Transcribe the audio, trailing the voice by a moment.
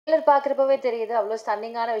Trailer பார்க்குறப்பவே தெரியுது அவ்வளோ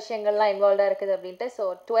ஸ்டன்னிங்கான விஷயங்கள்லாம் இன்வால்வ்டாக இருக்குது அப்படின்ட்டு. ஸோ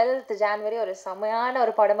 12th January ஒரு செம்மையான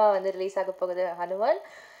ஒரு படமாக வந்து ரிலீஸ் ஆக போகுது Hanuman.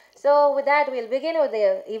 So with that will begin with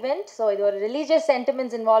event. So இது ஒரு ரிலீஜியஸ்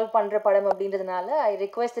சென்டிமெண்ட்ஸ் இன்வால்வ் பண்ணுற படம் அப்படின்றதுனால I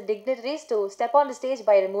request the dignitaries to step on the stage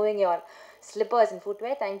by removing your slippers and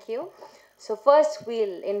footwear. Thank you. So first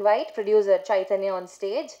we'll invite producer Chaitanya on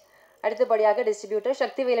stage. அடுத்தபடியாக distributor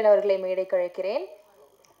Sakthivelan அவர்களை மேடைக்கு அழைக்கிறேன்.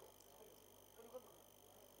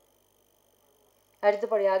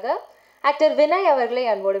 அடுத்தபடியாக ஆக்டர் வினய் அவர்களை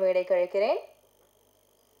அன்போடு மேடைக்கு அழைக்கிறேன்.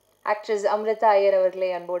 ஆக்ட்ரஸ் அம்ரிதா ஐயர் அவர்களை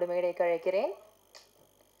அன்போடு மேடைக்கு அழைக்கிறேன்.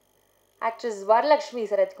 ஆக்ட்ரஸ் வரலட்சுமி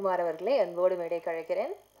சரத்குமார் அவர்களை அன்போடு மேடைக்கு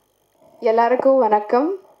அழைக்கிறேன். எல்லாருக்கும் வணக்கம்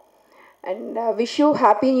and wish you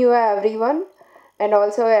happy new year everyone and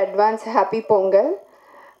also advance happy pongal.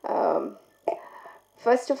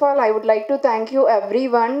 First of all, I would like to thank you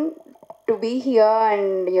everyone to be here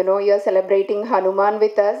and you're celebrating Hanuman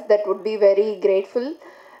with us. That would be very grateful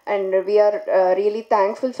and we are really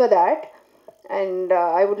thankful for that. And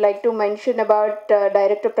I would like to mention about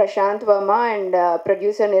director Prasanthvarma and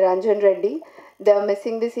producer Niranjan Reddy. They are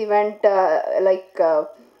missing this event like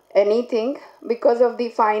anything because of the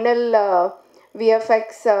final VFX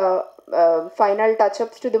final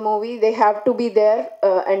touch-ups to the movie. They have to be there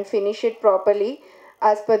and finish it properly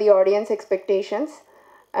as per the audience expectations.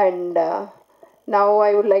 And now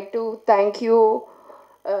I would like to thank you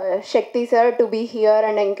Shakti sir to be here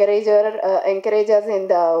and encourage us in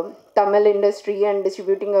the Tamil industry and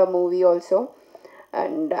distributing a movie also.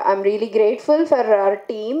 And I'm really grateful for our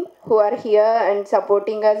team who are here and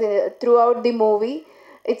supporting us throughout the movie.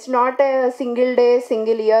 It's not a single day,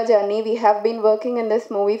 single year journey. We have been working in this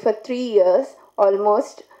movie for 3 years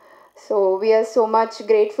almost. So we are so much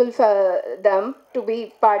grateful for them to be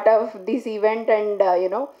part of this event and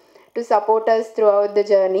to support us throughout the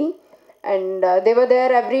journey. And they were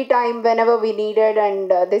there every time whenever we needed and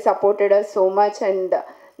they supported us so much. And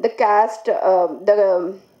the cast, the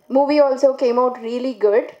movie also came out really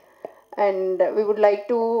good. And we would like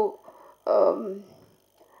to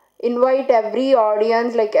invite every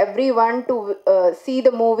audience, like everyone, to see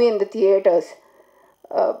the movie in the theaters.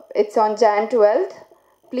 It's on Jan 12th.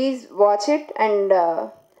 Please watch it and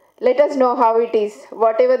let us know how it is.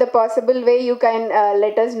 Whatever the possible way you can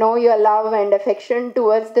let us know your love and affection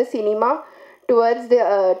towards the cinema,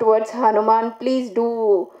 towards Hanuman. Please do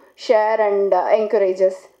share and encourage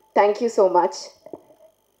us. Thank you so much.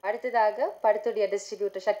 அடுத்ததாக படத்துடைய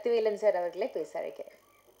distributor Sakthivelan sir அவர்களை பேச அழைக்கிறேன்.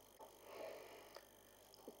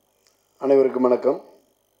 அனைவருக்கும் வணக்கம்.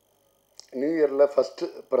 New இயரில் first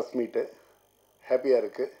press மீட்டு ஹாப்பியாக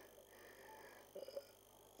இருக்குது.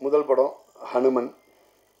 முதல் படம் ஹனுமன்.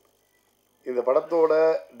 இந்த படத்தோட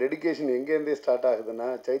டெடிகேஷன் எங்கேருந்தே ஸ்டார்ட் ஆகுதுன்னா,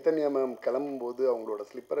 சைத்தன்யா மேம் கிளம்பும்போது அவங்களோட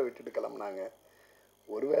ஸ்லிப்பரை விட்டுட்டு கிளம்புனாங்க.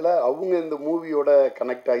 ஒருவேளை அவங்க இந்த மூவியோட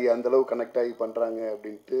கனெக்ட் ஆகி அந்தளவு கனெக்ட் ஆகி பண்ணுறாங்க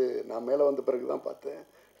அப்படின்ட்டு நான் மேலே வந்த பிறகு தான் பார்த்தேன்.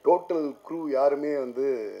 டோட்டல் க்ரூ யாருமே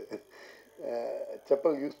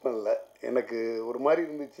செப்பல் யூஸ் பண்ணல. எனக்கு ஒரு மாதிரி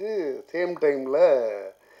இருந்துச்சு. சேம் டைமில்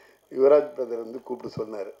யுவராஜ் பிரதர் கூப்பிட்டு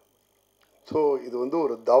சொன்னார். ஸோ இது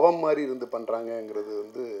ஒரு தவம் மாதிரி இருந்து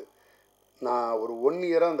பண்ணுறாங்கங்கிறது நான் ஒரு 1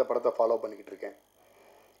 இயராக அந்த படத்தை ஃபாலோ பண்ணிக்கிட்டு இருக்கேன்.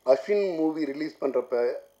 அஸ்வின் மூவி ரிலீஸ் பண்ணுறப்ப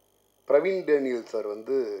பிரவீன் டேனியல் சார்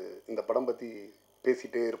இந்த படம் பற்றி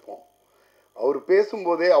பேசிகிட்டே இருப்போம். அவர்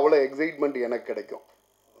பேசும்போதே அவ்வளோ எக்ஸைட்மெண்ட் எனக்கு கிடைக்கும்.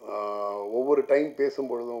 ஒவ்வொரு டைம்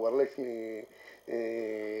பேசும்பொழுதும் வரலட்சுமி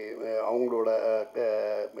அவங்களோட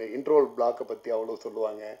இன்ட்ரோல் பிளாக்கை பற்றி அவ்வளோ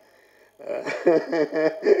சொல்லுவாங்க.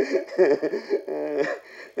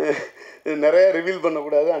 நிறைய ரிவீல்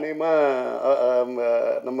பண்ணக்கூடாது, அநேகமாக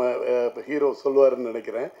நம்ம ஹீரோ சொல்லுவாருன்னு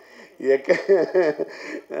நினைக்கிறேன்.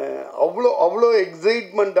 அவ்வளோ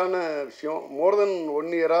எக்ஸைட்மெண்ட்டான விஷயம். மோர் தென்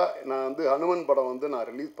 1 இயராக நான் ஹனுமன் படம் நான்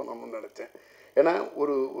ரிலீஸ் பண்ணணும்னு நினச்சேன். ஏன்னா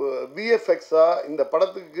ஒரு விஎஃப்எக்ஸாக இந்த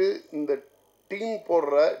படத்துக்கு இந்த டீம்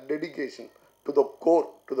போடுற டெடிகேஷன் டு த கோர்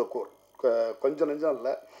கொஞ்சம் நெஞ்சம்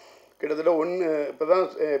இல்லை. கிட்டத்தட்ட இப்போ தான்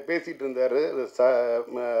பேசிகிட்டு இருந்தார்.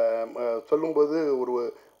 சொல்லும்போது ஒரு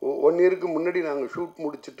 1 இயருக்கு முன்னாடி நாங்கள் ஷூட்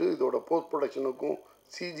முடிச்சுட்டு இதோட போஸ்ட் ப்ரொடக்ஷனுக்கும்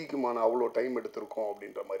சிஜிக்குமான அவ்வளோ டைம் எடுத்திருக்கோம்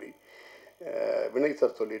அப்படின்ற மாதிரி வினய்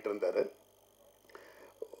சார் சொல்லிகிட்டு இருந்தார்.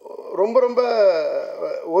 ரொம்ப ரொம்ப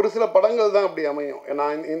ஒரு சில படங்கள் தான் அப்படி அமையும்.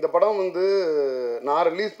 நான் இந்த படம் நான்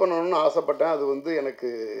ரிலீஸ் பண்ணணும்னு ஆசைப்பட்டேன். அது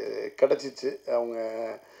எனக்கு கிடச்சிச்சு. அவங்க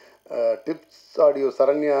டிப்ஸ் ஆடியோ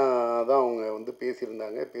சரண்யா தான் அவங்க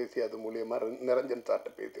பேசியிருந்தாங்க. பேசி அது மூலியமாக நிரஞ்சன்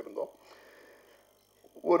சார்கிட்ட பேசியிருந்தோம்.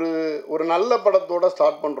 ஒரு நல்ல படத்தோடு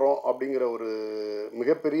ஸ்டார்ட் பண்ணுறோம் அப்படிங்கிற ஒரு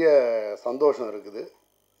மிகப்பெரிய சந்தோஷம் இருக்குது.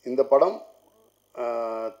 இந்த படம்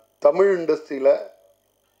தமிழ் இண்டஸ்ட்ரியில்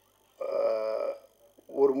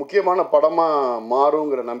ஒரு முக்கியமான படமாக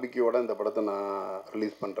மாறுங்கிற நம்பிக்கையோடு இந்த படத்தை நான்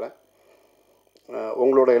ரிலீஸ் பண்ணுறேன்.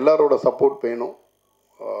 உங்களோட எல்லாரோட சப்போர்ட் வேணும்.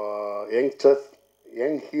 யங்ஸ்டர்ஸ்,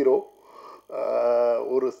 யங் ஹீரோ,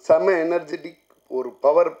 ஒரு செம எனர்ஜெட்டிக், ஒரு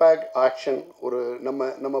பவர் பேக் ஆக்ஷன், ஒரு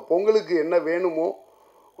நம்ம பொங்கலுக்கு என்ன வேணுமோ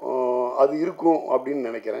அது இருக்கும் அப்படின்னு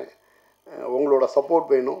நினைக்கிறேன். உங்களோட சப்போர்ட்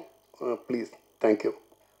வேணும் ப்ளீஸ். Thank you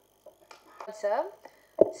sir.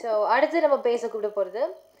 ஸோ அடுத்து நம்ம பேச கூப்பிட போகிறது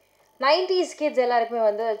 90s கிட்ஸ் எல்லாருக்குமே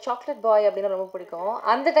வந்து சாக்லேட் பாய் அப்படின்னு ரொம்ப பிடிக்கும்.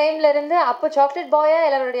 அந்த டைம்லேருந்து அப்போ சாக்லேட் பாயாக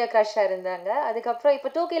எல்லாருடைய க்ரஷ்ஷாக இருந்தாங்க. அதுக்கப்புறம் இப்போ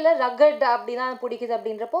 2Kல ரகட் அப்படின்னா பிடிக்குது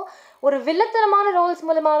அப்படின்றப்போ ஒரு வில்லத்தனமான ரோல்ஸ்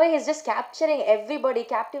மூலமாகவே is just capturing everybody,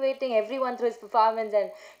 captivating every one through his performance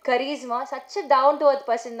and கரீஸ்மா. Such a down to அர்த்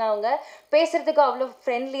பர்சன். அவங்க பேசுகிறதுக்கு அவ்வளோ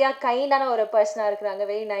ஃப்ரெண்ட்லியாக கைண்டான ஒரு பர்சனாக இருக்கிறாங்க.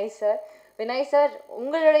 Very nice sir. Vinay sir,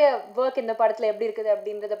 உங்களுடைய ஒர்க் இந்த படத்தில் எப்படி இருக்குது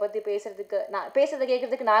அப்படின்றத பற்றி பேசுறதை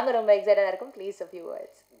கேட்கறதுக்கு நாங்கள் ரொம்ப எக்ஸைட்டடாக இருக்கோம். Please a few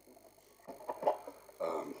words.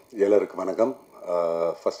 எல்லாருக்கும் வணக்கம்.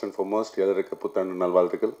 ஃபர்ஸ்ட் அண்ட் ஃபார்மோஸ்ட் எல்லாருக்கு புத்தாண்டு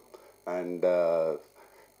நல்வாழ்த்துக்கள் அண்ட்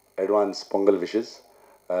அட்வான்ஸ் பொங்கல் விஷஸ்.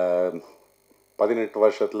 18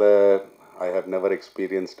 வருஷத்தில் I have never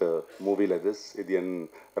experienced movie like this. இது என்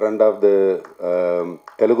ரெண்டாவது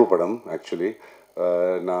தெலுங்கு படம். ஆக்சுவலி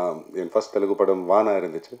என் ஃபர்ஸ்ட் தெலுங்கு படம் வானா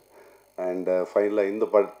இருந்துச்சு. அண்ட் ஃபைனலாக இந்த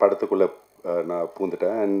படத்துக்குள்ளே நான்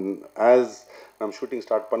பூந்துட்டேன். அண்ட் ஆஸ் நம்ம ஷூட்டிங்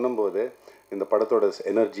ஸ்டார்ட் பண்ணும்போது இந்த படத்தோட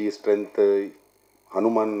எனர்ஜி, ஸ்ட்ரென்த்து,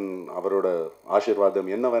 ஹனுமான் அவரோட ஆசீர்வாதம்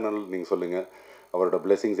என்ன வேணாலும் நீங்கள் சொல்லுங்கள், அவரோட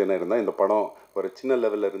பிளெஸிங்ஸ் என்ன இருந்தால் இந்த படம் ஒரு சின்ன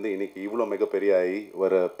லெவலில் இருந்து இன்றைக்கி இவ்வளோ மிகப்பெரிய ஆகி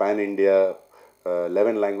ஒரு பேன் இண்டியா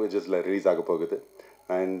 11 லாங்குவேஜஸில் ரிலீஸ் ஆக போகுது.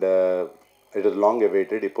 And it is long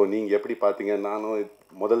awaited. இப்போது நீங்கள் எப்படி பார்த்தீங்க, நானும்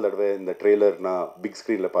முதல் தடவை இந்த ட்ரெய்லர் நான் பிக்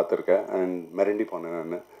ஸ்க்ரீனில் பார்த்துருக்கேன் அண்ட் மிரண்டி போனேன்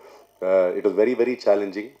நான். It was very very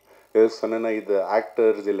challenging. சொன்னேன்னா இது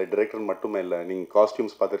ஆக்டர்ஸ் இல்லை டிரெக்டர் மட்டுமே இல்லை, நீங்கள்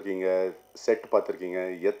காஸ்டியூம்ஸ் பார்த்துருக்கீங்க, செட் பார்த்துருக்கீங்க,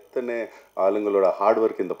 எத்தனை ஆளுங்களோட ஹார்ட்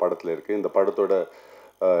ஒர்க் இந்த படத்தில் இருக்குது. இந்த படத்தோட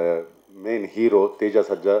main hero Teja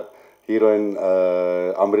sajja, heroine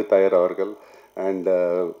அமிர்தாயர் அவர்கள் அண்ட்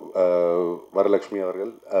வரலக்ஷ்மி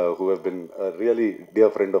அவர்கள், who have been a really dear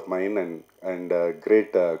friend of mine and a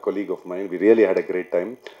great colleague of mine. We really had a great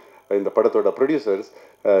time. இந்த படத்தோட ப்ரொடியூசர்ஸ்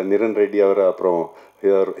நிரன் ரெட்டி அவர், அப்புறம்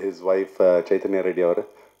his wife Chaitanya Reddy our,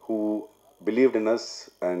 who believed in us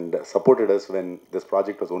and supported us when this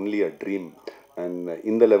project was only a dream. And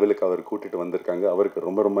இந்த லெவலுக்கு அவர் கூட்டிகிட்டு வந்திருக்காங்க. அவருக்கு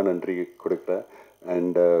ரொம்ப ரொம்ப நன்றி கொடுக்குறேன்.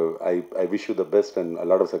 And I wish you the best and a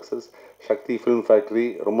lot of success. Sakthi film factory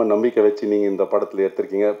ரொம்ப நம்பிக்கை வச்சு நீங்கள் இந்த படத்தில்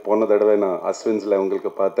எடுத்திருக்கீங்க. போன தடவை நான் அஸ்வின்ஸில்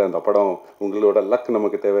உங்களுக்கு பார்த்தேன். அந்த படம் உங்களோட லக்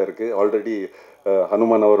நமக்கு தேவை இருக்குது. ஆல்ரெடி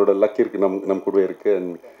ஹனுமான் அவரோட லக் இருக்குது, நம் கூட இருக்குது.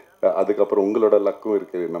 அண்ட் அதுக்கப்புறம் உங்களோட லக்கும்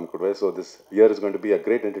இருக்குது நம்ம கூட. So this year is going to be a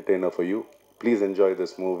great entertainer for you. Please enjoy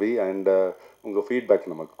this movie and உங்கள் ஃபீட்பேக்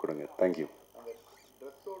நமக்கு கொடுங்க. தேங்க்யூ.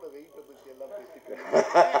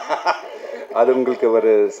 அது உங்களுக்கு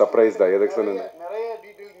ஒரு சர்ப்ரைஸ் தான். எதுக்கு சொன்னேன்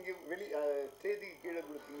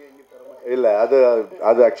இல்லை,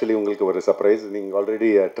 அது ஆக்சுவலி உங்களுக்கு ஒரு சர்ப்ரைஸ். நீங்கள் ஆல்ரெடி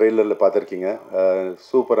ட்ரெய்லரில் பார்த்துருக்கீங்க.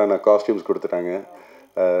 சூப்பரான காஸ்டியூம்ஸ் கொடுத்துட்டாங்க.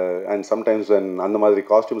 அண்ட் சம்டைம்ஸ் அந்த மாதிரி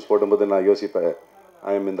காஸ்டியூம்ஸ் போடும்போது நான் யோசிப்பேன்,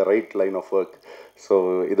 I am in the right line of work. So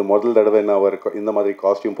இது முதல் தடவை நான் ஒரு இந்த மாதிரி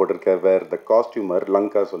காஸ்டியூம் போட்டிருக்கேன். வேறு த காஸ்டியூமர்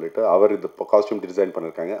லங்கா சொல்லிட்டு அவர் இந்த காஸ்டியூம் டிசைன்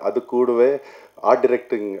பண்ணியிருக்காங்க. அது கூடவே ஆர்ட்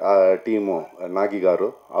டிரெக்டிங் டீமும் நாகி காரு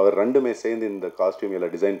அவர் ரெண்டுமே சேர்ந்து இந்த காஸ்டியூம்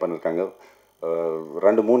எல்லாம் டிசைன் பண்ணியிருக்காங்க.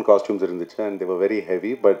 2-3 காஸ்டியூம்ஸ் இருந்துச்சு and they were very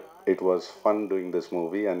heavy, but it was fun doing this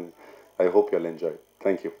movie and I hope you'll enjoy.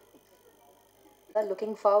 Thank you.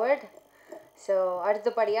 Looking forward. So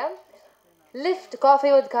அடுத்தபடியாக லிஃப்ட், காஃபி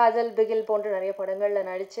வித் காதல், பிகில் போன்ற நிறைய படங்களில்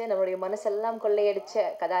நடித்து நம்மளுடைய மனசெல்லாம் கொள்ளையடிச்ச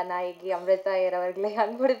கதாநாயகி அமிர்தாயர் அவர்களை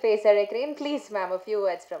அன்போடு பேச அழைக்கிறேன். Please ma'am, a few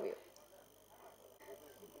words from you.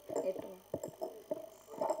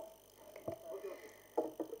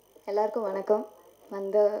 எல்லாருக்கும் வணக்கம்.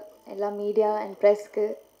 வந்த எல்லா மீடியா அண்ட் ப்ரெஸ்க்கு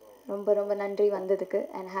ரொம்ப ரொம்ப நன்றி வந்ததுக்கு.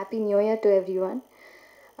 And happy new year to every one.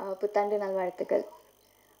 புத்தாண்டு நல்வாழ்த்துக்கள்.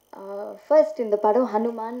 ஃபர்ஸ்ட், இந்த படம்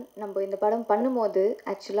ஹனுமான் நம்ம இந்த படம் பண்ணும்போது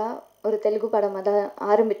ஆக்சுவலாக ஒரு தெலுங்கு படமாக தான்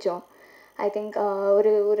ஆரம்பித்தோம். ஐ திங்க்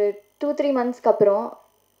ஒரு 2-3 மந்த்ஸ்க்கு அப்புறம்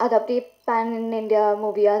அது அப்படியே பேன் இண்டியா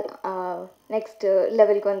மூவியாக நெக்ஸ்ட்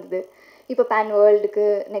லெவலுக்கு வந்தது. இப்போ பேன் வேர்ல்டுக்கு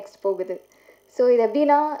நெக்ஸ்ட் போகுது. ஸோ இது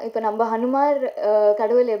எப்படின்னா, இப்போ நம்ம ஹனுமார்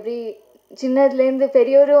கடவுள் எப்படி சின்னதுலேருந்து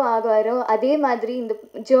பெரியோரும் ஆகாரோ அதே மாதிரி இந்த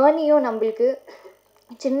ஜேர்னியும் நம்மளுக்கு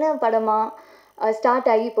சின்ன படமாக ஸ்டார்ட்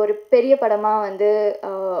ஆகி இப்போ ஒரு பெரிய படமாக வந்து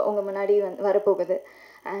உங்கள் முன்னாடி வரப்போகுது.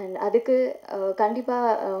 அண்ட் அதுக்கு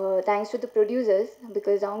கண்டிப்பாக thanks to the producers.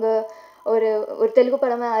 Because அவங்க ஒரு தெலுங்கு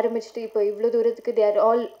படமாக ஆரம்பிச்சுட்டு இப்போ இவ்வளோ தூரத்துக்கு தே ஆர்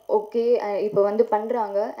ஆல் ஓகே இப்போ வந்து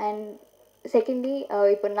பண்ணுறாங்க. அண்ட் செகண்ட்லி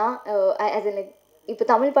இப்போ நான் ஆஸ் எ லைக் இப்போ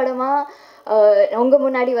தமிழ் படமாக உங்கள்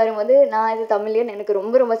முன்னாடி வரும்போது நான் இது தமிழியன் எனக்கு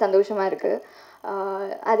ரொம்ப ரொம்ப சந்தோஷமாக இருக்குது.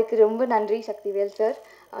 அதுக்கு ரொம்ப நன்றி சக்திவேல் சார்,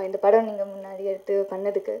 இந்த படம் நீங்கள் முன்னாடி எடுத்து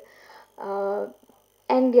பண்ணதுக்கு.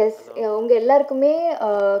 அண்ட் எஸ் உங்கள் எல்லாருக்குமே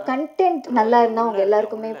கண்டென்ட் நல்லா இருந்தால் உங்கள்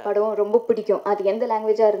எல்லாருக்குமே படம் ரொம்ப பிடிக்கும். அது எந்த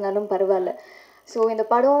லாங்குவேஜாக இருந்தாலும் பரவாயில்ல. ஸோ இந்த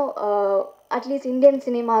படம் அட்லீஸ்ட் இந்தியன்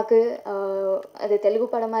சினிமாவுக்கு, அது தெலுங்கு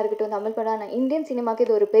படமாக இருக்கட்டும், தமிழ் படம், இந்தியன் சினிமாவுக்கு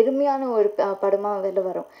இது ஒரு பெருமையான ஒரு படமாக வெளில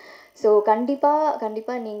வரும். ஸோ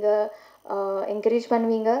கண்டிப்பாக நீங்கள் என்கரேஜ்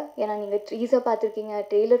பண்ணுவீங்க. ஏன்னா நீங்கள் ட்ரீஸர் பார்த்துருக்கீங்க,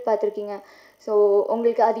 ட்ரெய்லர் பார்த்துருக்கீங்க. ஸோ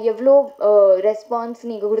உங்களுக்கு அது எவ்வளோ ரெஸ்பான்ஸ்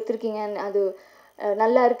நீங்கள் கொடுத்துருக்கீங்க, அது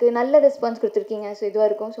நல்லா இருக்குது, நல்ல ரெஸ்பான்ஸ் கொடுத்துருக்கீங்க. ஸோ இதுவாக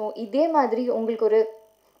இருக்கும். ஸோ இதே மாதிரி உங்களுக்கு ஒரு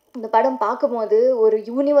இந்த படம் பார்க்கும்போது ஒரு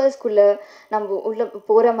யூனிவர்ஸ்குள்ளே நம்ம உள்ளே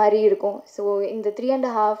போகிற மாதிரி இருக்கும். ஸோ இந்த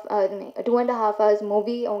 2.5 hours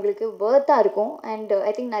மூவி உங்களுக்கு ஒர்த்தாக இருக்கும். அண்ட்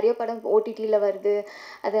ஐ திங்க் நிறைய படம் ஓடிடியில் வருது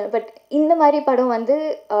அது, பட் இந்த மாதிரி படம் வந்து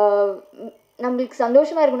நம்மளுக்கு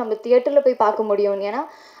சந்தோஷமாக இருக்கும் நம்ம தியேட்டரில் போய் பார்க்க முடியும். ஏன்னா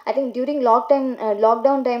ஐ திங்க் டியூரிங்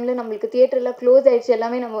லாக்டவுன் டைமில் நம்மளுக்கு தியேட்டரில் க்ளோஸ் ஆகிடுச்சு,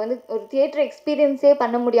 எல்லாமே நம்ம வந்து ஒரு தியேட்டர் எக்ஸ்பீரியன்ஸே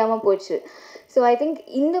பண்ண முடியாமல் போச்சு. ஸோ ஐ திங்க்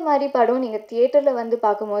இந்த மாதிரி படம் நீங்கள் தியேட்டரில் வந்து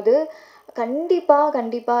பார்க்கும்போது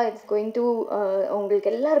கண்டிப்பாக இட்ஸ் கோயிங் டு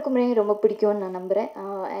உங்களுக்கு எல்லாருக்குமே ரொம்ப பிடிக்கும்னு நான் நம்புகிறேன்.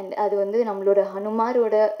 அண்ட் அது வந்து நம்மளோட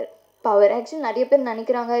ஹனுமாரோட பவர். ஆக்சுவலி நிறைய பேர்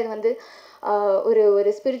நினைக்கிறாங்க இது வந்து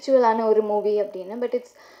ஒரு ஸ்பிரிச்சுவலான ஒரு மூவி அப்படின்னு. பட்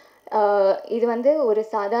இது வந்து ஒரு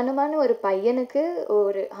சாதாரணமான ஒரு பையனுக்கு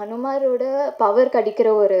ஒரு ஹனுமாரோட பவர் கிடைக்கிற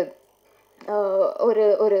ஒரு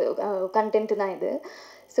ஒரு கண்டென்ட் தான் இது.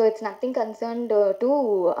 So it's nothing concerned to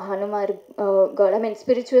Hanumar God. ஐ மீன்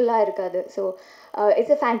ஸ்பிரிச்சுவலாக இருக்காது. So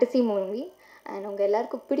it's a fantasy movie and உங்கள்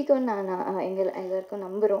எல்லாருக்கும் பிடிக்கும்னு நான் எல்லாருக்கும்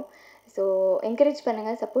நம்புகிறோம். ஸோ என்கரேஜ்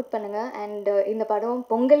பண்ணுங்கள், சப்போர்ட் பண்ணுங்கள். அண்ட் இந்த படம்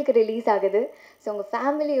பொங்கலுக்கு ரிலீஸ் ஆகுது. ஸோ உங்கள்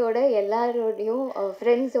ஃபேமிலியோட எல்லாரோடையும்,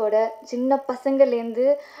 ஃப்ரெண்ட்ஸோட, சின்ன பசங்கள்லேருந்து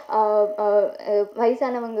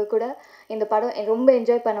வயசானவங்க கூட இந்த படம் ரொம்ப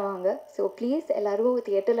என்ஜாய் பண்ணுவாங்க. ஸோ ப்ளீஸ் எல்லோரும்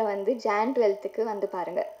தியேட்டரில் வந்து Jan 12th வந்து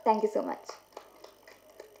பாருங்கள். Thank you so much.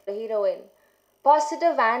 Heroine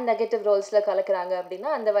positive and negative ரோல்ஸில் கலக்கிறாங்க அப்படின்னா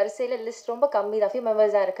அந்த வரிசையில் லிஸ்ட் ரொம்ப கம்மி தான், ஃபியூ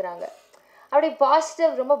மெம்பர்ஸாக இருக்கிறாங்க. அப்படி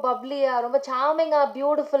பாசிட்டிவ், ரொம்ப பப்ளியாக, ரொம்ப சாமிங்காக,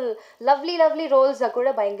 பியூட்டிஃபுல், லவ்லி ரோல்ஸை கூட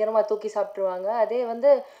பயங்கரமாக தூக்கி சாப்பிட்ருவாங்க. அதே வந்து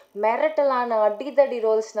மிரட்டலான அடித்தடி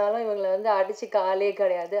ரோல்ஸ்னாலும் இவங்களை வந்து அடித்து காலே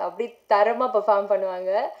கிடையாது, அப்படி தரமாக பெர்ஃபார்ம்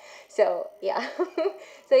பண்ணுவாங்க. ஸோ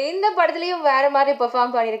ஸோ இந்த படத்துலேயும் வேறு மாதிரி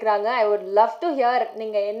பெர்ஃபார்ம் பண்ணியிருக்கிறாங்க. I would love to hear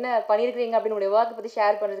நீங்கள் என்ன பண்ணியிருக்கிறீங்க அப்படின்னு உங்களுடைய ஒர்க்கை பற்றி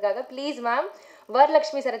ஷேர் பண்ணுறதுக்காக ப்ளீஸ் மேம்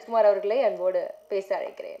வரலட்சுமி சரத்குமார் அவர்களை அன்போடு பேச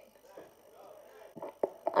அழைக்கிறேன்.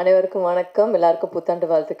 அனைவருக்கும் வணக்கம். எல்லாருக்கும் புத்தாண்டு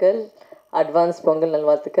வாழ்த்துக்கள், அட்வான்ஸ் பொங்கல்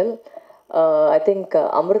நல்வாழ்த்துக்கள். ஐ திங்க்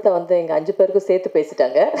அமிர்தா வந்து எங்கள் 5 பேருக்கும் சேர்த்து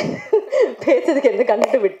பேசிட்டாங்க. பேசுறதுக்கு எந்த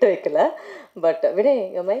கண்டிட்டு விட்டு வைக்கல. But Vinay,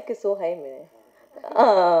 your mic is so high Vinay.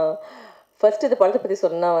 First இந்த படத்தை பற்றி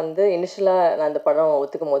சொன்னால் வந்து இனிஷியலாக நான் அந்த படம்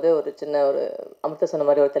ஒத்துக்கும் போது ஒரு சின்ன அமிர்தா சொன்ன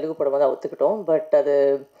மாதிரி ஒரு தெலுங்கு படம் தான் ஒத்துக்கிட்டோம். பட் அது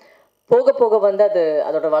போக வந்து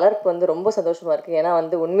அதோட வளர்ப்பு வந்து ரொம்ப சந்தோஷமாக இருக்குது. ஏன்னா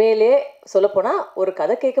வந்து உண்மையிலேயே சொல்லப்போனால் ஒரு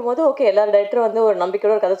கதை கேட்கும் போது ஓகே, எல்லா டைரக்டரும் வந்து ஒரு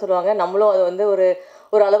நம்பிக்கையோட ஒரு கதை சொல்லுவாங்க, நம்மளும் அது வந்து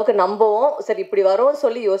ஒரு அளவுக்கு நம்பவும் சரி இப்படி வரும்னு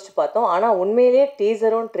சொல்லி யோசிச்சு பார்த்தோம். ஆனால் உண்மையிலேயே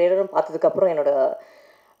டீசரும் ட்ரெய்லரும் பார்த்ததுக்கப்புறம்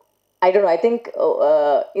ஐ திங்க்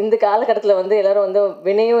இந்த காலகட்டத்தில் வந்து எல்லோரும் வந்து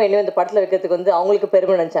வினையும் என்னையும் இந்த படத்தில் வைக்கிறதுக்கு வந்து அவங்களுக்கு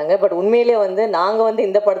பெருமை நினச்சாங்க. பட் உண்மையிலேயே வந்து நாங்கள் வந்து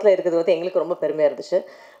இந்த படத்தில் இருக்கிறது வந்து எங்களுக்கு ரொம்ப பெருமையாக இருந்துச்சு.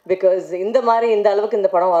 பிகாஸ் இந்த அளவுக்கு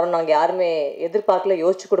இந்த படம் வரும் நாங்கள் யாருமே எதிர்பார்க்கல,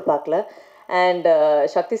 யோசிச்சு கூட பார்க்கல. And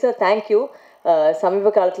Sakthi sir, thank you.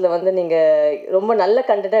 சமீப காலத்தில் வந்து நீங்கள் ரொம்ப நல்ல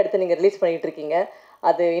கண்டென்ட்டாக எடுத்து நீங்கள் ரிலீஸ் பண்ணிகிட்டு இருக்கீங்க.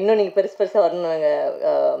 அது இன்னும் நீங்கள் பெருசாக வரணும்னு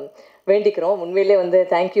நாங்கள் வேண்டிக்கிறோம். உண்மையிலே வந்து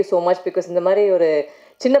தேங்க்யூ ஸோ மச். பிகாஸ் இந்த மாதிரி ஒரு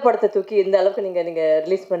சின்ன படத்தை தூக்கி இந்த அளவுக்கு நீங்கள்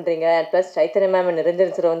ரிலீஸ் பண்ணுறீங்க. And plus Chaitanya ma'am and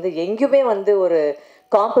Niranjan sir வந்து எங்கேயுமே வந்து ஒரு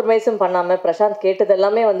காம்ப்ரமைஸும் பண்ணாமல் பிரசாந்த் கேட்டது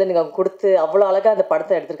எல்லாமே வந்து நீங்கள் கொடுத்து அவ்வளோ அழகாக அந்த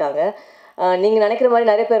படத்தை எடுத்திருக்காங்க. நீங்கள் நினைக்கிற மாதிரி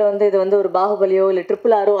நிறைய பேர் வந்து இது வந்து ஒரு பாகுபலியோ இல்லை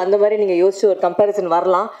RRR அந்த மாதிரி நீங்கள் யோசிச்சு ஒரு கம்பேரிசன்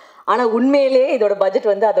வரலாம். ஆனால் உண்மையிலே இதோட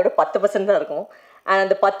பட்ஜெட் வந்து அதோட 10% தான் இருக்கும். அண்ட்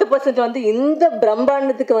அந்த 10% வந்து இந்த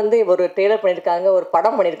பிரம்மாண்டத்துக்கு வந்து ஒரு ட்ரெய்லர் பண்ணியிருக்காங்க, ஒரு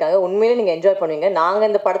படம் பண்ணியிருக்காங்க. உண்மையிலே நீங்கள் என்ஜாய் பண்ணுவீங்க. நாங்கள்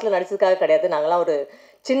இந்த படத்தில் நடிச்சதுக்காக கிடையாது, நாங்களாம் ஒரு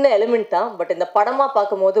சின்ன எலிமெண்ட் தான். பட் இந்த படமாக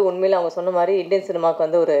பார்க்கும்போது உண்மையில் அவங்க சொன்ன மாதிரி இந்தியன் சினிமாவுக்கு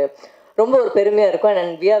வந்து ரொம்ப ஒரு பெருமையாக இருக்கும்.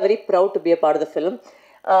 And we are very proud to be a part of the film.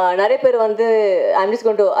 நிறைய பேர் வந்து I'm just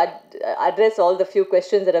going to address all the few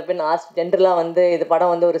questions that have been asked. ஜென்ரலாக வந்து இது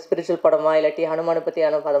படம் வந்து ஒரு ஸ்பிரிச்சுவல் படமா இல்லாட்டி ஹனுமானை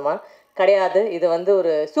பற்றியான படமா கிடையாது. இது வந்து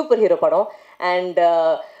ஒரு சூப்பர் ஹீரோ படம். அண்ட்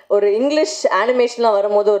ஒரு இங்கிலீஷ் அனிமேஷன்லாம்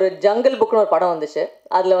வரும்போது ஒரு ஜங்கிள் புக்னு ஒரு படம் வந்துச்சு.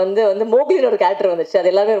 அதில் வந்து மோக்லின்னு ஒரு கேரக்டர் வந்துச்சு. அது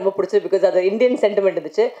எல்லாமே ரொம்ப பிடிச்சது. பிகாஸ் அது இந்தியன் சென்டிமெண்ட்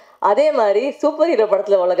இருந்துச்சு. அதே மாதிரி சூப்பர் ஹீரோ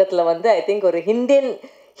படத்தில் உலகத்தில் வந்து ஐ திங்க் ஒரு இந்தியன்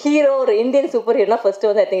ஹீரோ, ஒரு இந்தியன் சூப்பர் ஹீரோனா ஃபர்ஸ்ட்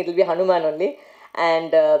வந்து I think it will be Hanuman only.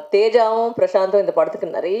 And தேஜாவும் பிரசாந்தும் இந்த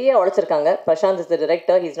படத்துக்கு நிறைய உழைச்சிருக்காங்க. Prashanth is the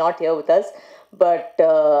director, he is not here with us. But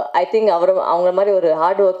I think அவங்க மாதிரி ஒரு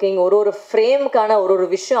ஹார்ட் ஒர்க்கிங், ஒரு ஃப்ரேமுக்கான ஒரு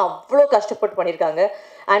விஷயம் அவ்வளோ கஷ்டப்பட்டு பண்ணியிருக்காங்க.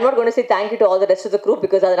 I'm not going to say thank you to all the rest of the crew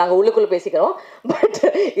because அதை நாங்கள் உள்ளுக்குள்ளே பேசிக்கிறோம். பட்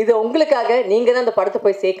இது உங்களுக்காக நீங்கள் தான் இந்த படத்தை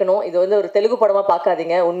போய் சேர்க்கணும். இது வந்து ஒரு தெலுங்கு படமாக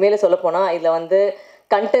பார்க்காதீங்க. உண்மையிலே சொல்லப்போனால் இதில் வந்து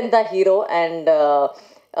கண்டென்ட் தான் ஹீரோ அண்ட்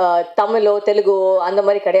தமிழோ தெலுங்கோ அந்த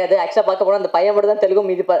மாதிரி கிடையாது. ஆக்சுவலாக பார்க்க போனால் அந்த பையன் மட்டும் தான் தெலுங்கு,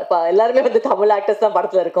 மீதி எல்லாருமே வந்து தமிழ் ஆக்டர்ஸ் தான்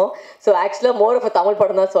படத்தில் இருக்கும். ஸோ ஆக்சுவலாக மோர் ஆஃப் தமிழ்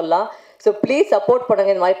படம் தான் சொல்லலாம். ஸோ ப்ளீஸ் சப்போர்ட்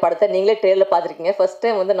பண்ணுங்கள். இந்த மாதிரி படத்தை நீங்களே ட்ரெயிலில் பார்த்துருக்கீங்க. ஃபர்ஸ்ட்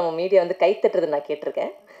டைம் வந்து நம்ம மீடியா வந்து கை தட்டுறது நான்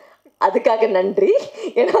கேட்டிருக்கேன். அதுக்காக நன்றி.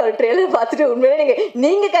 ஏன்னா ஒரு ட்ரெயிலர் பார்த்துட்டு உண்மையிலே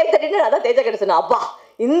நீங்கள் கை தட்டிட்டு அதான் தேஜா கிட்ட சொன்னேன், அப்பா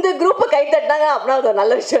இந்த குரூப்பை கை தட்டினாங்க அப்படின்னா அது ஒரு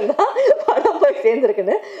நல்ல விஷயம் தான், படம் போய்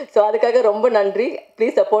சேர்ந்துருக்குன்னு. ஸோ அதுக்காக ரொம்ப நன்றி.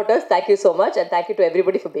 Please support us. Thank you so much and thank you to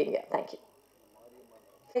everybody for being here. Thank you.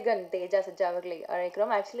 Teja sajja அவர்களை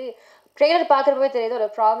அழைக்கிறோம். ஆக்சுவலி ட்ரெய்லர் பார்க்குறப்பவே தெரியுது ஒரு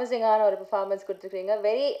ப்ராமிசிங்கான ஒரு பெர்ஃபார்மன்ஸ் கொடுத்துருக்கீங்க.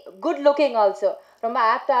 Very good looking also. ரொம்ப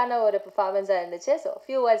ஆப்டான ஒரு பெர்ஃபார்மன்ஸாக இருந்துச்சு. So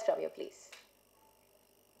few words from you please.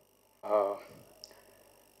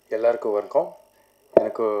 எல்லாருக்கும் வணக்கம்.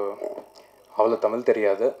 எனக்கு அவ்வளோ தமிழ்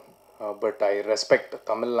தெரியாது, but I respect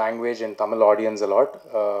Tamil language and Tamil audience allot.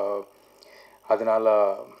 அதனால்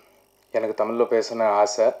எனக்கு தமிழில் பேசணும்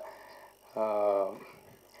ஆசை.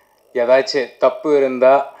 ஏதாச்சும் தப்பு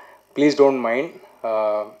இருந்தால் ப்ளீஸ் டோன்ட் மைண்ட்.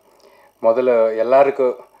 முதல்ல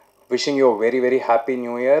எல்லாருக்கும் wishing you very very happy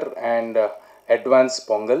new year and advance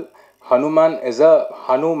Pongal. HanuMan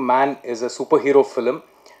is a superhero film.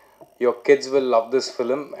 Your kids will love this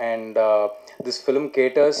film, and this film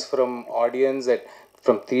caters from audience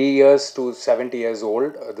from 3 years to 70 years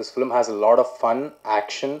old. This film has a lot of fun,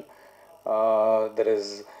 action. There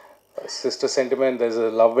is sister sentiment, there's a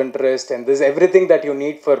love interest, and there's everything that you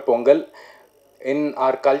need for Pongal. In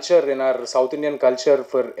our culture, in our South Indian culture,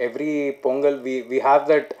 for every Pongal, we have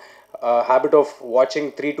that habit of watching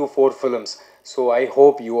 3 to 4 films. So I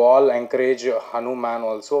hope you all encourage HanuMan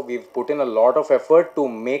also. We've put in a lot of effort to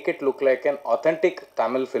make it look like an authentic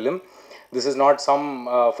Tamil film. This is not some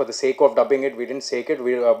for the sake of dubbing it. We didn't sake it.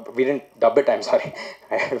 We didn't dub it. I'm sorry.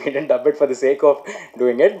 We didn't dub it for the sake of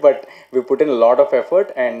doing it. But we put in a lot of effort,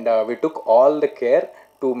 and we took all the care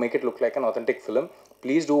to make it look like an authentic film.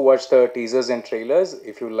 Please do watch the teasers and trailers.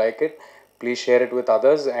 If you like it, please share it with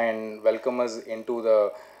others and welcome us into the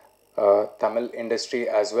Tamil industry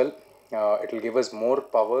as well. It will give us more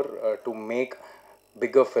power to make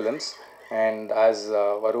bigger films. And as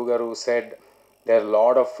Varu Garu said, there are a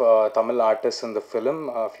lot of Tamil artists in the film.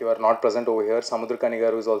 If you are not present over here, Samudrakani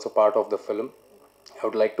Garu is also part of the film. I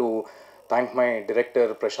would like to thank my director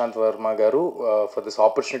Prasanthvarma Garu for this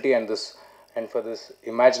opportunity and for this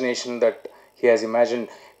imagination that he has imagined.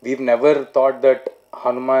 We've never thought that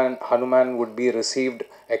HanuMan would be received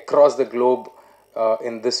across the globe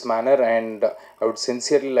in this manner, and I would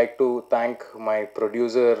sincerely like to thank my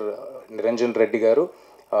producer Niranjan Reddy Garu.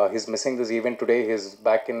 He's missing this event today. He's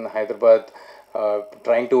back in Hyderabad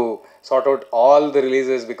trying to sort out all the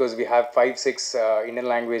releases because we have 5-6 Indian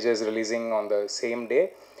languages releasing on the same day.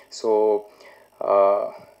 So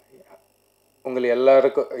உங்கள்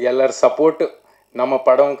எல்லார் support நம்ம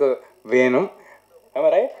படம்க்கு வேணும். Am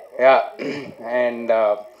I right? Yeah. And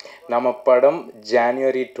நம்ம படம்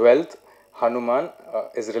January 12th HanuMan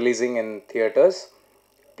is releasing in theaters.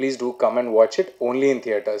 Please do come and watch it only in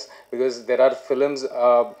theaters, because there are films,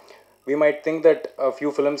 we might think that a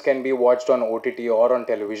few films can be watched on OTT or on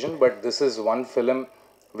television, but this is one film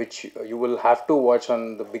which you will have to watch on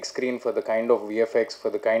the big screen for the kind of VFX,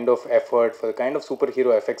 for the kind of effort, for the kind of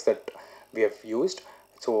superhero effects that we have used.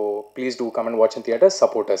 So please do come and watch in theaters,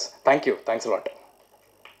 support us. Thank you. Thanks a lot.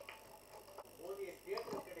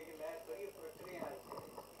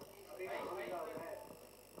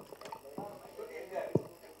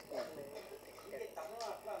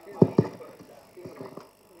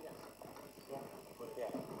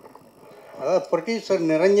 அதாவது producer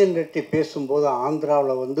Niranjan Reddy பேசும்போது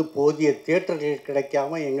ஆந்திராவில் வந்து போதிய தியேட்டர்கள்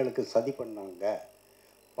கிடைக்காம எங்களுக்கு சதி பண்ணாங்க,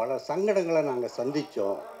 பல சங்கடங்களை நாங்கள்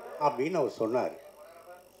சந்தித்தோம் அப்படின்னு அவர் சொன்னார்.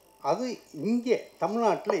 அது இங்கே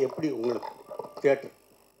தமிழ்நாட்டில் எப்படி உங்களுக்கு தியேட்டர்?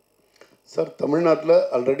 சார், தமிழ்நாட்டில்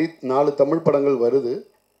ஆல்ரெடி 4 தமிழ் படங்கள் வருது.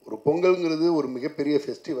 ஒரு பொங்கல்ங்கிறது ஒரு மிகப்பெரிய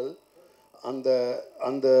ஃபெஸ்டிவல்.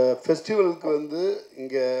 அந்த ஃபெஸ்டிவலுக்கு வந்து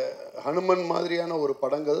இங்கே ஹனுமன் மாதிரியான ஒரு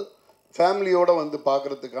படங்கள் ஃபேமிலியோடு வந்து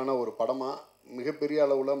பார்க்குறதுக்கான ஒரு படமாக மிகப்பெரிய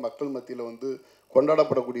அளவில் மக்கள் மத்தியில் வந்து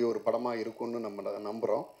கொண்டாடப்படக்கூடிய ஒரு படமாக இருக்கும்னு நம்ம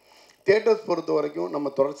நம்புகிறோம். தியேட்டர்ஸ் பொறுத்த வரைக்கும்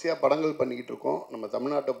நம்ம தொடர்ச்சியாக படங்கள் பண்ணிக்கிட்டு இருக்கோம். நம்ம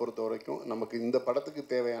தமிழ்நாட்டை பொறுத்த வரைக்கும் நமக்கு இந்த படத்துக்கு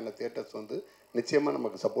தேவையான தியேட்டர்ஸ் வந்து நிச்சயமாக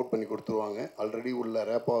நமக்கு சப்போர்ட் பண்ணி கொடுத்துருவாங்க. ஆல்ரெடி உள்ள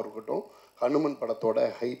ரேப்பாக இருக்கட்டும், ஹனுமன் படத்தோட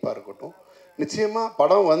ஹைப்பாக இருக்கட்டும், நிச்சயமாக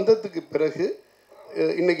படம் வந்ததுக்கு பிறகு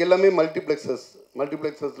இன்றைக்கி எல்லாமே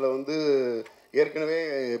மல்டிப்ளெக்ஸஸில் வந்து ஏற்கனவே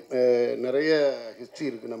நிறைய ஹிஸ்ட்ரி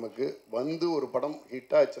இருக்குது. நமக்கு வந்து ஒரு படம்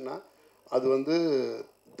ஹிட் ஆச்சுன்னா அது வந்து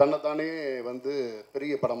தன்னைத்தானே வந்து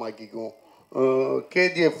பெரிய படமாக்கிக்கும்.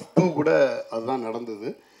 KGF 2 கூட அதுதான் நடந்தது.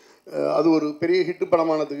 அது ஒரு பெரிய ஹிட்டு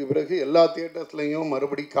படமானதுக்கு பிறகு எல்லா தியேட்டர்ஸ்லேயும்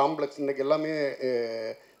மறுபடி காம்ப்ளெக்ஸ் இன்றைக்கி எல்லாமே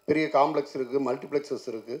பெரிய காம்ப்ளெக்ஸ் இருக்குது, மல்டிப்ளெக்ஸஸ்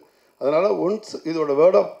இருக்குது. அதனால் ஒன்ஸ் இதோட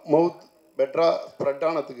வேர்ட் ஆஃப் மவுத் பெட்டராக ஸ்ப்ரெட்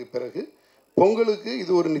ஆனதுக்கு பிறகு பொங்கலுக்கு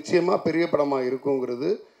இது ஒரு நிச்சயமாக பெரிய படமாக இருக்குங்கிறது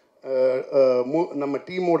நம்ம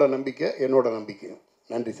டீமோட நம்பிக்கை, என்னோட நம்பிக்கை.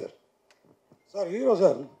 நன்றி சார். சார் ஹீரோ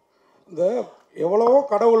சார், இந்த எவ்வளவோ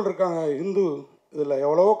கடவுள் இருக்காங்க இந்து இதில்,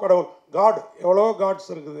 எவ்வளவோ கடவுள் எவ்வளவோ காட்ஸ்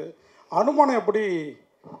இருக்குது. ஹனுமானை எப்படி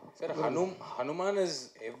Sir, Hanuman is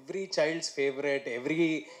every child's favorite,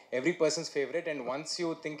 every person's favorite, and once you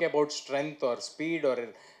think about strength or speed or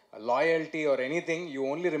loyalty or anything, you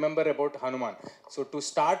only remember about Hanuman. So to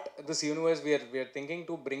start this universe, we are thinking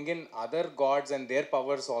to bring in other gods and their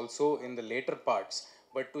powers also in the later parts.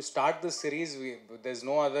 But to start this series, there's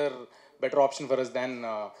no other better option for us than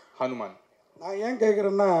Hanuman. நான் ஏன்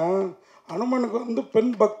கேட்குறேன்னா, ஹனுமனுக்கு வந்து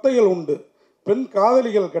பெண் பக்தைகள் உண்டு, பெண்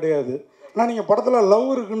காதலிகள் கிடையாது. ஆனால் நீங்கள் படத்தில் லவ்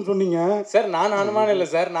இருக்குன்னு சொன்னீங்க சார். நான் ஹனுமான் இல்லை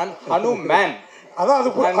சார், நான் ஹனுமேன். அதான் அது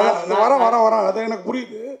வரேன் அது எனக்கு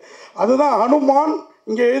புரியுது. அதுதான் ஹனுமான்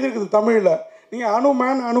இங்கே எழுதியிருக்குது தமிழில். நீங்கள்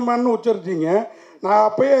ஹனுமேன்னு உச்சரிச்சிங்க. நான்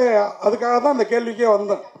அப்பயே அதுக்காக தான் அந்த கேள்விக்கே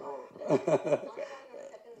வந்தேன்.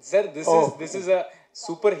 Sir, this is a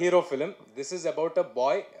superhero film. This is about a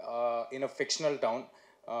boy in a fictional town.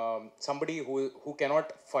 Somebody who cannot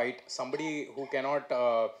fight, somebody who cannot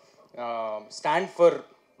stand for,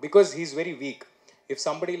 because he's very weak. If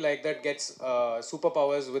somebody like that gets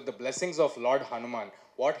superpowers with the blessings of Lord Hanuman,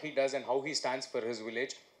 what he does and how he stands for his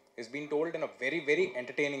village is being told in a very, very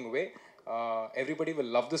entertaining way. Everybody will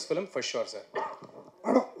love this film for sure, sir.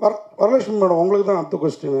 Varalakshmi madam, உங்களுக்கு தான் அடுத்த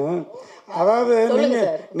question. அதாவது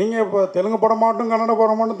நீங்கள் இப்போ தெலுங்கு படமாகட்டும், கன்னட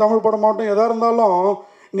படமாகட்டும், தமிழ் படமாகட்டும், எதாக இருந்தாலும்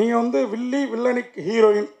நீங்கள் வந்து வில்லனிக்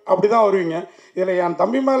ஹீரோயின் அப்படி தான் வருவீங்க. இதில் என்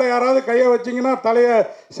தம்பி மேலே யாராவது கையை வச்சிங்கன்னா தலையை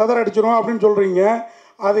சதற அடிச்சிடும் அப்படின்னு சொல்கிறீங்க.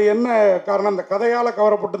 அது என்ன காரணம்? அந்த கதையால்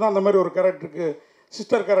கவரப்பட்டு தான் அந்த மாதிரி ஒரு கேரக்டருக்கு,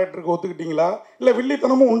 சிஸ்டர் கேரக்டருக்கு ஒத்துக்கிட்டீங்களா, இல்லை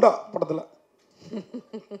வில்லித்தனமும் உண்டா படத்தில்?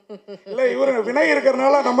 இல்லை இவர் வினய்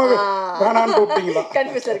இருக்கிறனால நம்ம வேணான்னு விட்டீங்களா?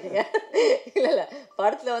 கன்ஃபியூஸாக இருக்கீங்க. இல்லை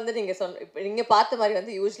படத்தில் வந்து நீங்கள் பார்த்த மாதிரி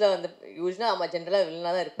வந்து யூஸ்வலாக ஆமாம் ஜென்ரலாக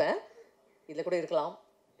வில்லனாக தான் இருப்பேன். இதில் கூட இருக்கலாம்,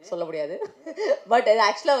 சொல்ல முடியாது. பட் இது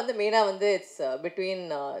ஆக்சுவலாக வந்து மெயினாக வந்து it's between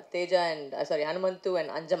Teja and Hanumanthu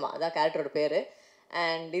and Anjamma, அதான் கேரக்டரோட பேர்.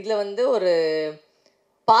 அண்ட் இதில் வந்து ஒரு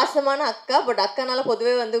பாசமான அக்கா, பட் அக்கானால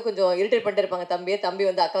பொதுவே வந்து கொஞ்சம் இரிட்டேட் பண்ணிட்டு இருப்பாங்க தம்பி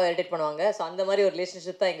வந்து அக்காவை இரிட்டேட் பண்ணுவாங்க. ஸோ அந்த மாதிரி ஒரு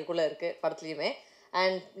ரிலேஷன்ஷிப் தான் எங்களுக்குள்ளே இருக்குது படத்துலையுமே.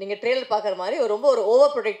 அண்ட் நீங்கள் ட்ரெயிலர் பார்க்குற மாதிரி ரொம்ப ஒரு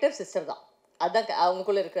ஓவர் ப்ரொடெக்டிவ் சிஸ்டர் தான். அதுதான்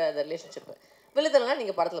அவங்களுக்குள்ளே இருக்கிற அந்த ரிலேஷன்ஷிப்பு. விழுதலாம்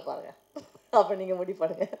நீங்கள் படத்தில் பாருங்கள், அப்போ நீங்கள் முடிவு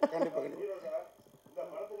பண்ணுங்கள்.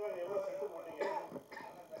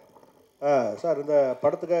 சார், இந்த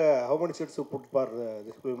படத்துக்காக how many sets put for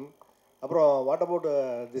this film? அப்புறம் what about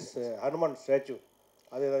this Hanuman statue,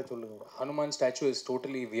 அது ஏதாவது சொல்லுங்கள். Hanuman statue is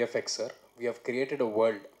totally VFX, sir. We have created a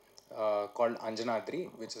world called Anjanadri,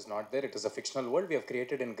 which is not there. It is a fictional world we have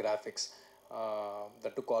created in graphics.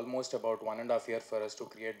 That took almost about 1.5 years for us to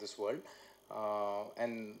create this world.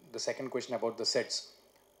 And the second question about the sets.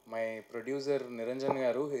 My producer Niranjan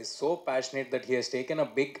Garu is so passionate that he has taken a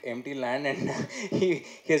big empty land and he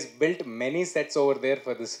has built many sets over there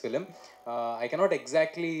for this film. I cannot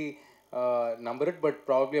exactly number it, but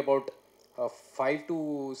probably about 5 to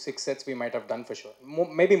 6 sets we might have done for sure.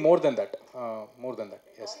 Maybe more than that.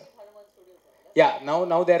 Yes, sir. Yeah,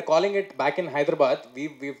 now they are calling it back in Hyderabad.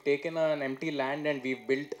 We've taken an empty land and we've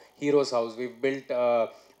built Hero's house. We've built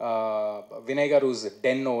Vinay Garu's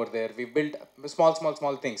den over there. We've built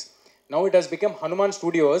small things. Now it has become HanuMan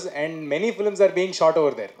Studios and many films are being shot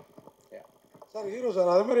over there. Yeah. Sir hero sir,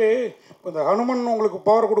 அது மாதிரி இப்போ இந்த ஹனுமன் உங்களுக்கு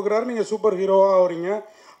power கொடுக்குறாரு, நீங்கள் super ஹீரோவாக ஆகிறீங்க.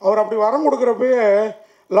 அவர் அப்படி வரம் கொடுக்குறப்பயே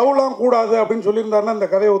லவ்லாம் கூடாது அப்படின்னு சொல்லியிருந்தாருன்னா இந்த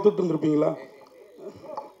கதையை ஒத்துட்டு இருந்திருப்பீங்களா?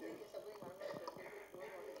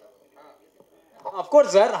 Of course,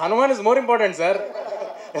 sir. Hanuman is more important, sir.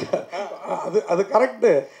 அது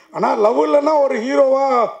கரெக்டு. ஆனால் லவ் இல்லைன்னா ஒரு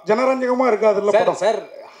ஹீரோவாக ஜனரஞ்சகமாக இருக்காது இல்லை sir.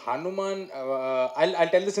 Hanuman I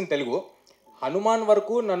tell this in Telugu. Hanuman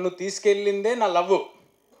వరకు నన్ను తీసుకెళ్ళిందే నా లవ్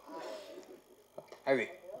అది.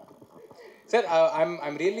 Sir,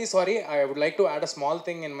 I'm really sorry. I would like to add a small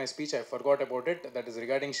thing in my speech. I forgot about it. That is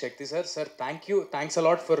regarding Shakti sir. Sir, thanks a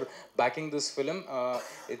lot for backing this film.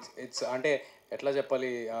 It's అంటే ఎట్లా చెప్పాలి,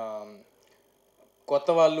 కొత్త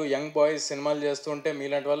వాళ్ళు young boys సినిమాలు చేస్తుంటే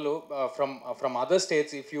మీలాంటి వాళ్ళు from other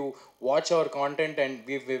states, if you watch hour content and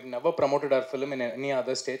we've never promoted our film in any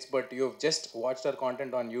other states, but you've just watched our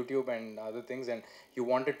content on YouTube and other things and you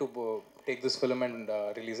wanted to take this film and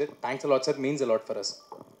release it. Thanks a lot, sir. Means a lot for us.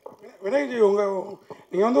 வினய்ஜி,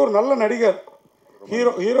 நீங்கள் வந்து ஒரு நல்ல நடிகர்,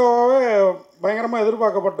 ஹீரோவாகவே பயங்கரமாக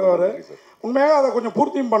எதிர்பார்க்கப்பட்டவர். உண்மையாக அதை கொஞ்சம்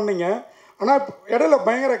பூர்த்தியும் பண்ணீங்க. ஆனால் இடையில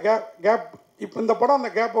பயங்கர கேப். இப்போ இந்த படம் அந்த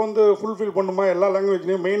கேப்பை வந்து ஃபுல்ஃபில் பண்ணுமா எல்லா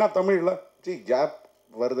லாங்குவேஜ்லேயும், மெயினாக தமிழில்? கேப்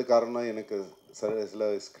வருது காரணம் எனக்கு சில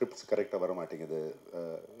ஸ்கிரிப்ட்ஸ் கரெக்டாக வர மாட்டேங்குது.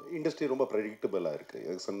 இண்டஸ்ட்ரி ரொம்ப ப்ரெடிக்டபிளாக இருக்குது.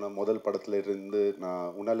 எனக்கு சொன்ன முதல் படத்துல இருந்து நான்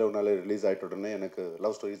உன்னாலே ரிலீஸ் ஆகிட்ட உடனே எனக்கு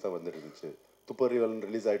லவ் ஸ்டோரிஸ் தான் வந்துட்டு இருந்துச்சு. துப்பறிவன்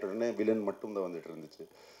ரிலீஸ் ஆகிட்ட உடனே வில்லன் மட்டும் தான் வந்துட்டு இருந்துச்சு.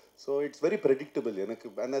 So it's very predictable. எனக்கு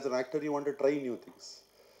and as an actor you want to try new things.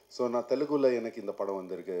 So நான் தெலுங்குல எனக்கு இந்த படம்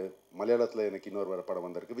வந்திருக்கு, மலையாளத்தில் எனக்கு இன்னொரு படம்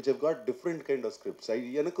வந்திருக்கு, which have got different kind of scripts.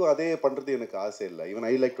 எனக்கும் அதே பண்ணுறது எனக்கு ஆசை இல்லை. Even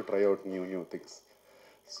I like to try out new things.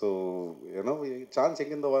 So ஏன்னா சான்ஸ்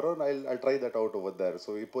எங்கேருந்து வரும், I try that out over there.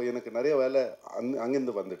 So இப்போ எனக்கு நிறைய வேலை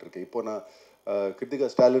அங்கேருந்து வந்துட்டுருக்கு. இப்போ நான் கிருத்திகா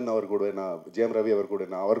ஸ்டாலின் அவர் கூட, நான் ஜெயம் ரவி அவர் கூட,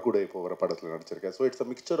 அவர் கூட இப்போ ஒரு படத்தில் நடிச்சிருக்கேன். So it's a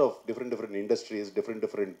mixture of different industries,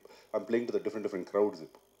 different I'm playing to the different crowds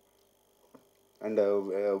இப்போ. And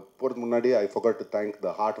போகிறதுக்கு முன்னாடி I forgot to thank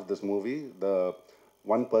the heart of this movie. The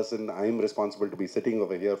one person I am responsible to be sitting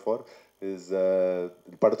over here for is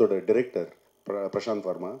படத்தோட director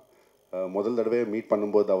பிரசாந்த்வர்மா. முதல் தடவை meet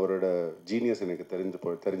பண்ணும்போது அவரோட genius எனக்கு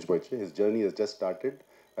தெரிஞ்சு போயிடுச்சு. His journey has just started.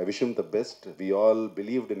 I wish him the best. We all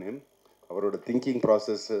believed in him. அவரோட thinking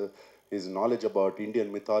process, his knowledge about Indian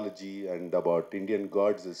mythology and about Indian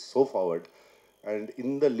gods is so forward. And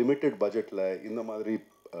இந்த limited பட்ஜெட்டில் இந்த மாதிரி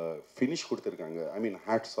finish கொடுத்துருக்காங்க. ஐ மீன்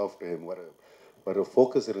hats off to him. ஒரு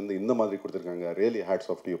focus இருந்து இந்த மாதிரி கொடுத்துருக்காங்க. Really hats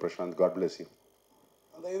off to you Prashanth. God bless you.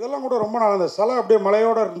 அந்த இதெல்லாம் கூட ரொம்ப நாள் அந்த சிலை அப்படியே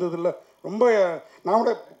மலையோடு இருந்தது இல்லை, ரொம்ப நான்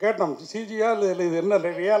கூட கேட்டோம் சிஜியா இல்லை இது என்ன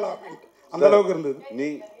ரியலா அப்படின்ட்டு, அந்த அளவுக்கு இருந்தது.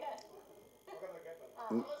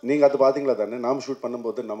 நீங்கள் அது பார்த்தீங்களா தானே? நாம் ஷூட்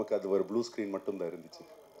பண்ணும்போது நமக்கு அது ஒரு ப்ளூ ஸ்க்ரீன் மட்டும்தான் இருந்துச்சு.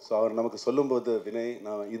 ஸோ அவர் நமக்கு சொல்லும்போது, வினய்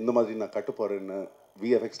நான் இந்த மாதிரி நான் கட்டு போகிறேன்னு,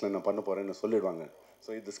 விஎஃப்எக்ஸில் நான் பண்ண போகிறேன்னு சொல்லிடுவாங்க.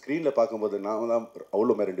 ஸோ இது ஸ்க்ரீனில் பார்க்கும்போது நான் தான்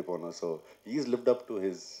அவ்வளோ மிரண்டி போனேன். So he is lived up to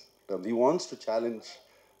his term. He wants to challenge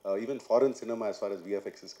even foreign cinema as far as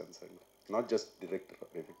VFX is concern, not just director.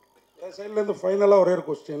 என் சைட்லேருந்து ஃபைனலாக ஒரே ஒரு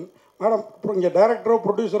கொஸ்டின் மேடம். அப்புறம் இங்கே டேரக்டரோ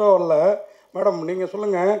ப்ரொடியூசரோ வரல மேடம், நீங்கள்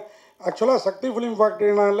சொல்லுங்கள். ஆக்சுவலாக சக்தி ஃபிலிம்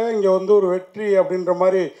ஃபேக்ட்ரினால இங்கே வந்து ஒரு வெற்றி அப்படின்ற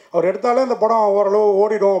மாதிரி அவர் எடுத்தாலே அந்த படம் ஓரளவு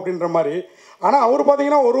ஓடிடும் அப்படின்ற மாதிரி. ஆனால் அவர்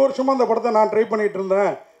பார்த்தீங்கன்னா ஒரு வருஷமாக அந்த படத்தை நான் ட்ரை பண்ணிகிட்டு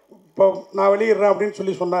இருந்தேன், இப்போ நான் வெளியிடுறேன் அப்படின்னு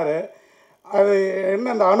சொல்லி சொன்னார். அது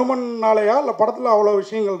என்ன அந்த ஹனுமன்னாலையா இல்லை படத்தில் அவ்வளோ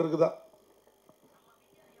விஷயங்கள் இருக்குதா?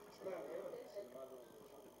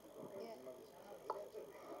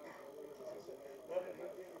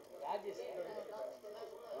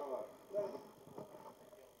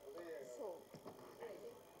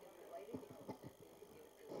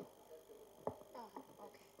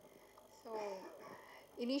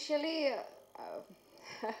 Initially,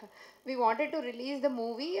 we wanted to release the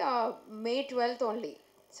movie May 12th only.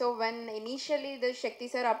 So when initially the Shakti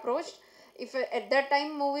sir approached, if at that time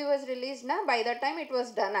movie was released, by that time it was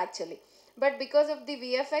done actually. But because of the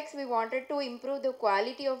VFX, we wanted to improve the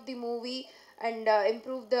quality of the movie and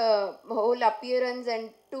improve the whole appearance and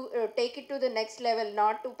to take it to the next level,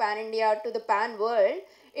 not to pan India, to the pan world.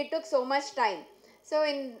 It took so much time. So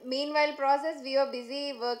in meanwhile process, we were busy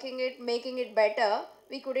working it, making it better.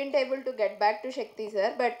 We couldn't able to get back to Shakti sir,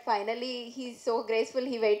 but finally he's so graceful,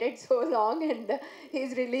 he waited so long and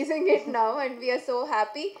he's releasing it now and we are so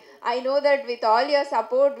happy. I know that with all your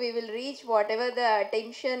support we will reach whatever the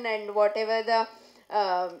attention and whatever the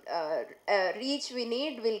reach we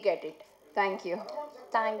need, we'll get it. Thank you.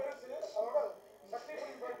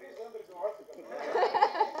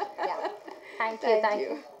 Yeah.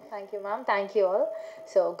 Thank you ma'am. Thank you all.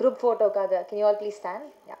 So group photo kaga, can you all please stand?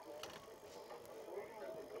 Yeah.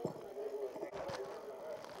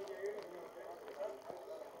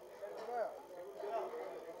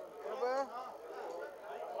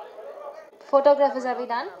 Photographers, are we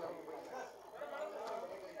done?